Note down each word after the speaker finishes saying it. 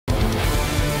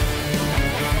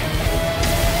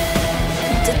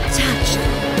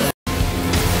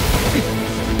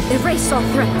Erase all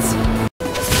threats.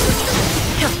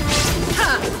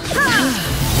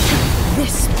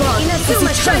 This bond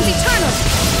Inazuma shines eternal.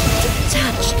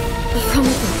 Detached from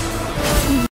the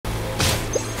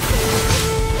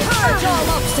purge all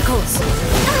obstacles.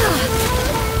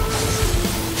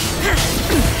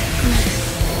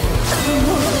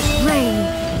 Rain.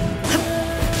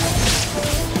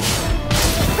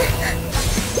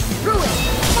 Ruin.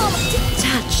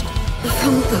 Detached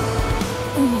from the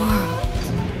world.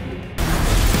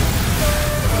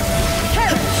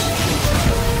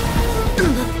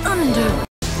 The thunder.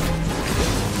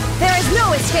 There is no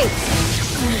escape.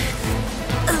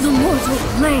 The mortal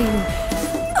plane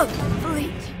of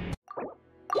fleet.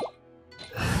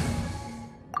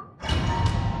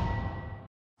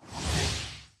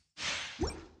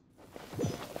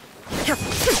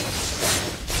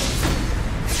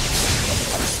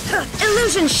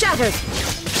 Illusion shattered.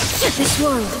 This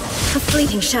world, a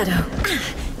fleeting shadow.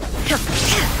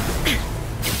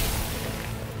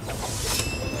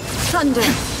 Thunder.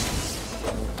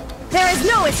 There is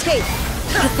no escape.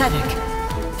 Pathetic.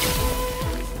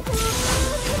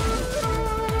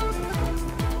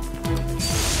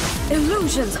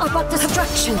 Illusions are but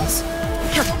distractions.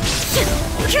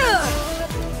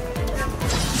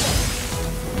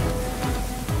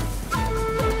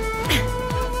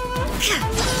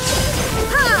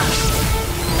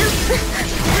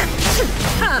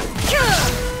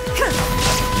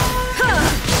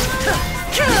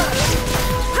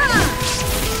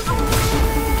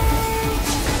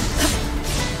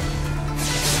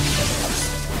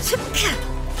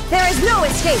 There is no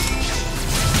escape!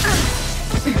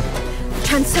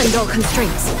 Transcend all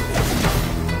constraints.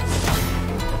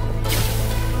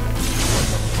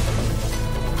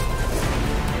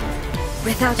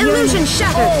 Without illusion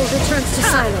shattered, all returns to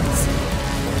silence.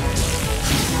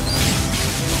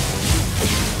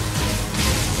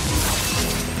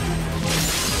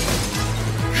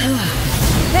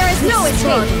 There is no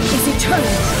escape! Is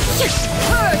eternal.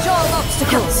 Purge all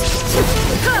obstacles.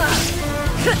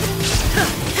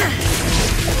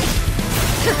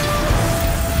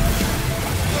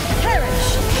 Perish!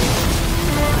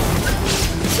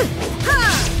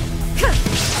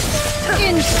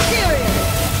 Inferior!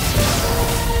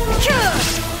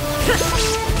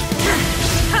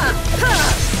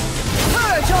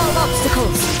 Purge all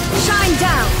obstacles! Shine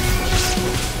down!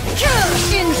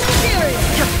 Inferior!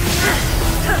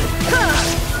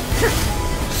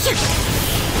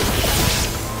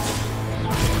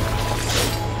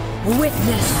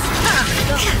 Witness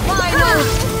the final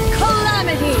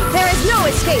calamity! There is no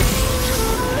escape!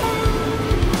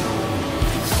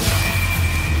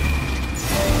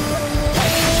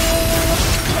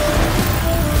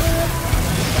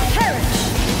 Perish!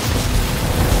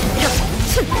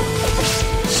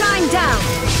 Shine down!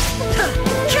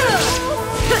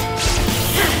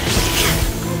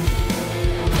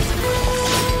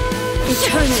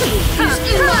 Eternity is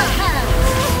in my hands!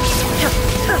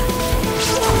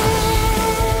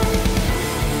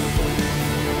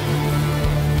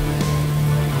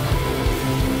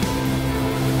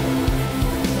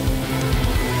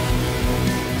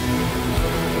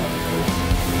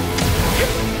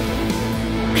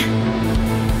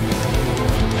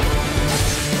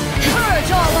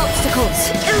 Purge all obstacles!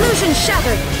 Illusion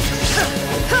shattered!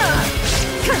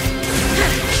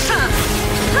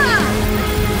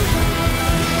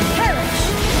 Perish!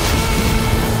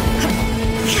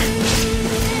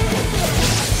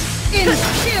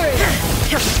 Inferior!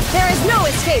 There is no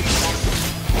escape!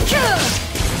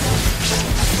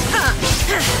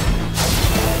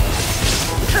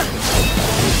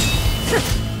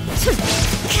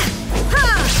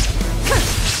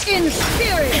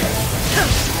 Inferior!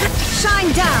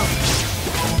 Shine down!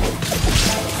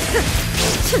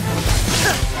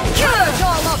 Purge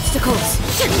all obstacles!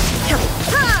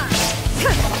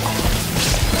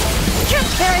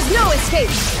 There is no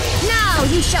escape! Now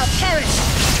you shall perish!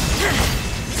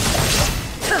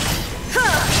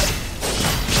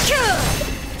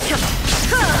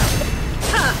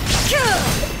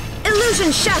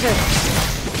 Illusion shattered!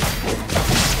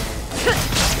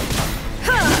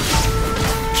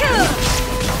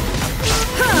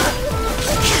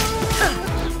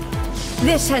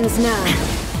 This ends now.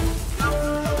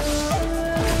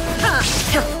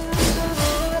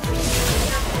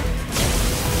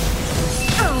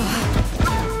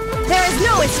 There is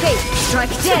no escape!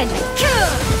 Strike dead!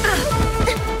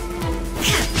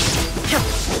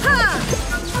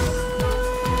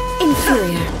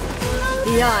 Inferior.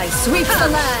 The eye sweeps the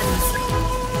lands!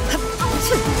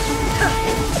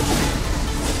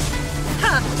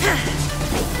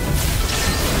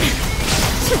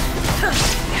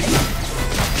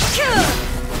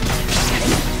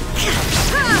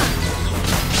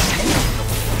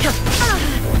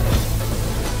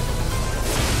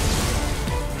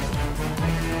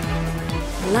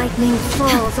 Lightning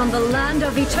falls on the land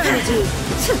of eternity.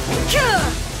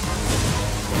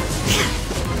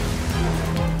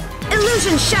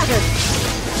 Illusion shattered.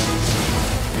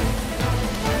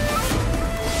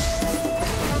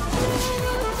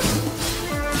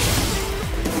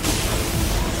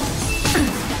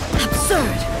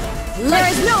 Absurd. There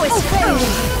is no escape.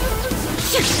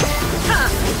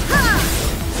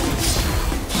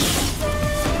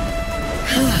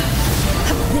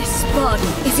 This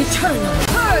body is eternal.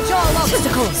 Purge all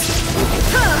obstacles.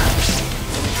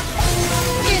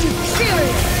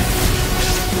 Inferior.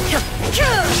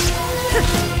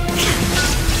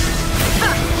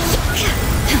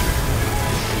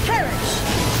 Perish.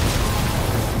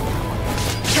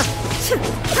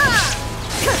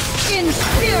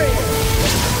 Inferior.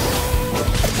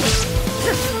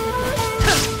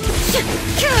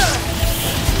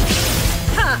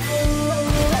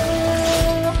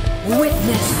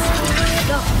 Witness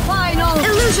the final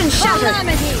illusion shattered.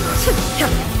 Calamity.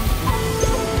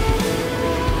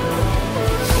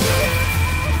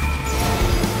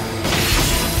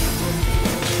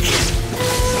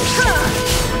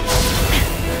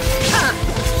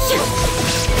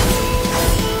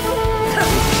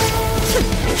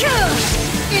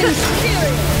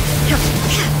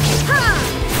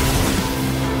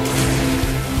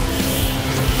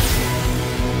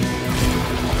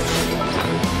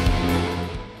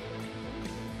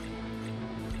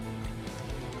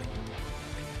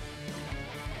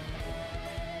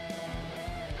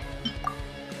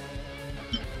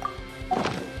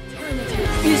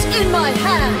 Is in my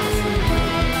hands.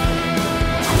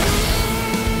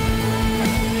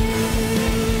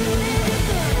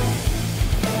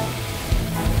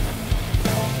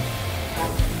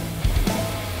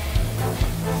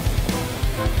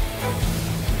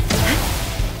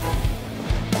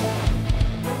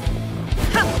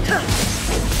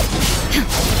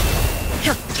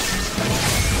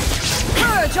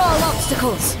 Purge all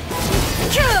obstacles.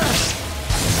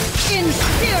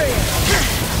 Inferior.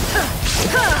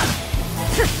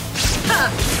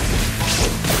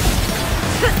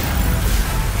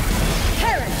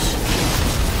 Perish.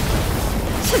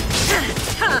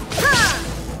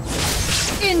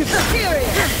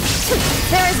 Inferior.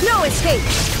 There is no escape.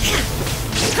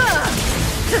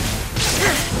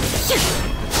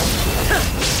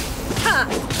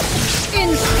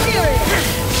 Inferior.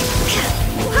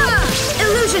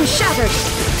 Illusion shattered.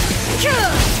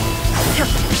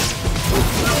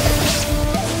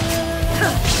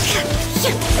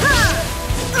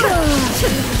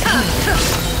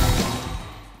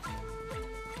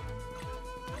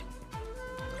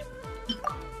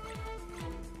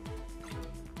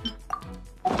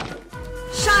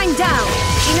 Shine down!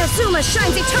 Inazuma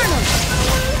shines eternal!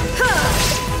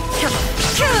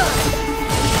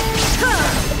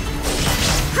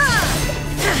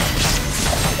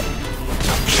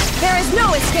 There is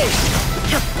no escape!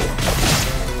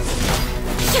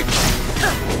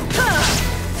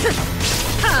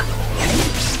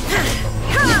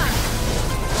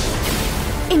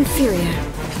 Inferior.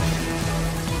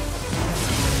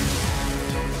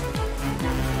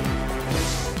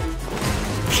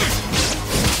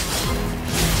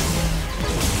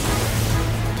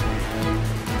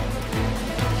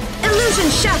 Illusion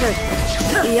shattered.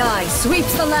 The eye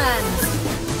sweeps the land.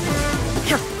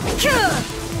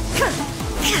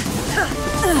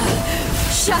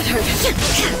 Shattered.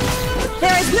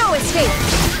 There is no escape.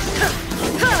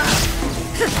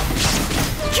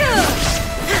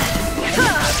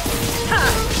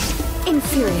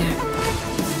 Inferior.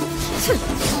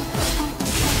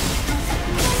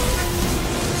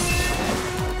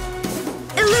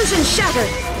 Illusion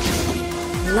shattered.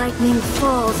 Lightning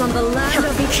falls on the land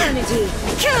of eternity.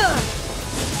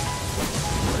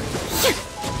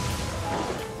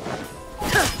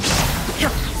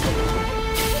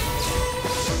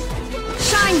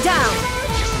 Shine down.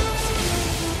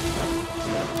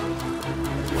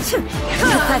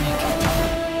 Pathetic.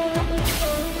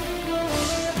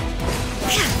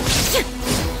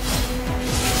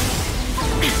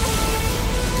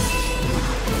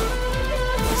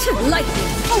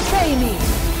 Lightning, obey me!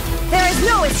 There is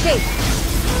no escape!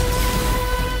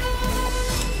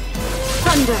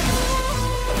 Thunder!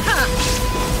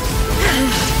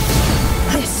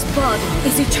 This body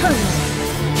is eternal!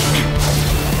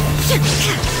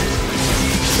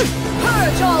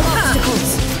 Purge all obstacles!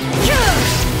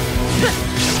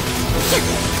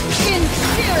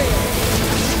 Inferior!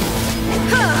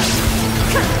 Perish!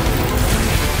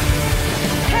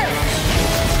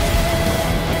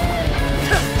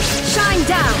 Shine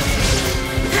down!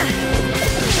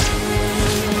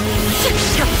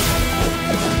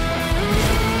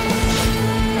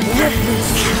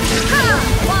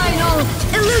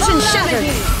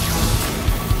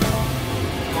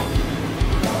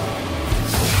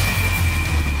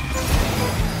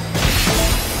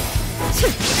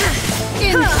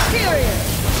 Inferior!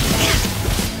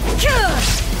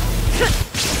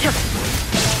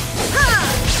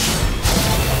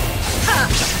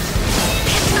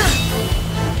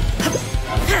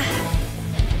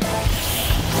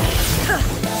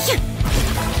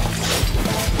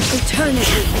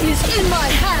 Eternity is in my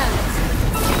hands!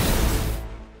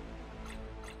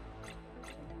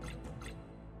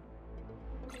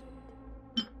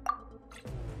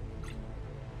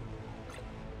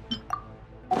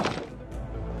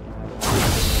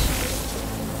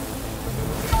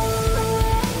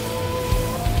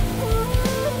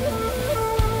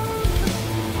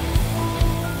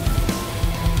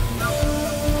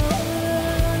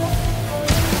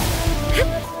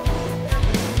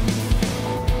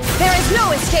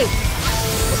 No escape!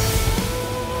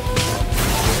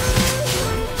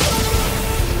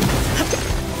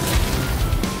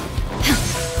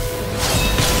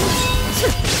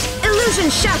 Illusion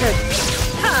shattered!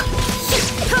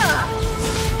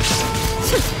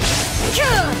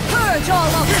 Purge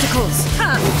all obstacles!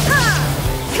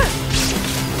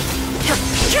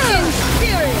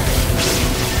 Inferior!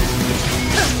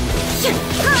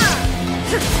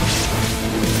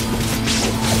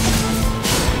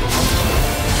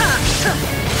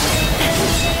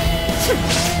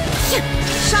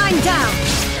 Shine down!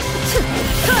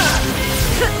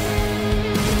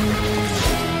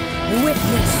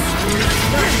 Witness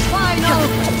the final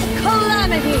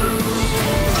calamity!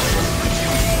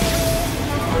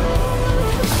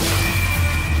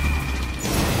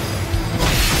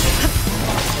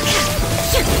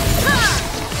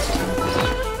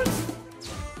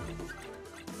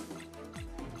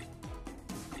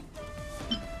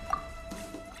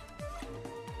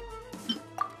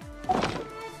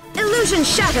 Illusion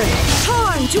shattered,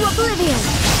 torn to oblivion.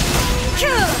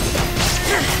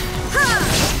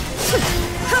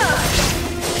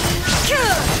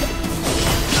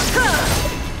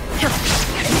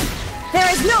 There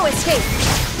is no escape.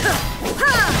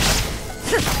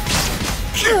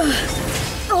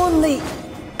 Only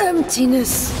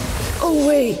emptiness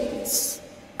awaits.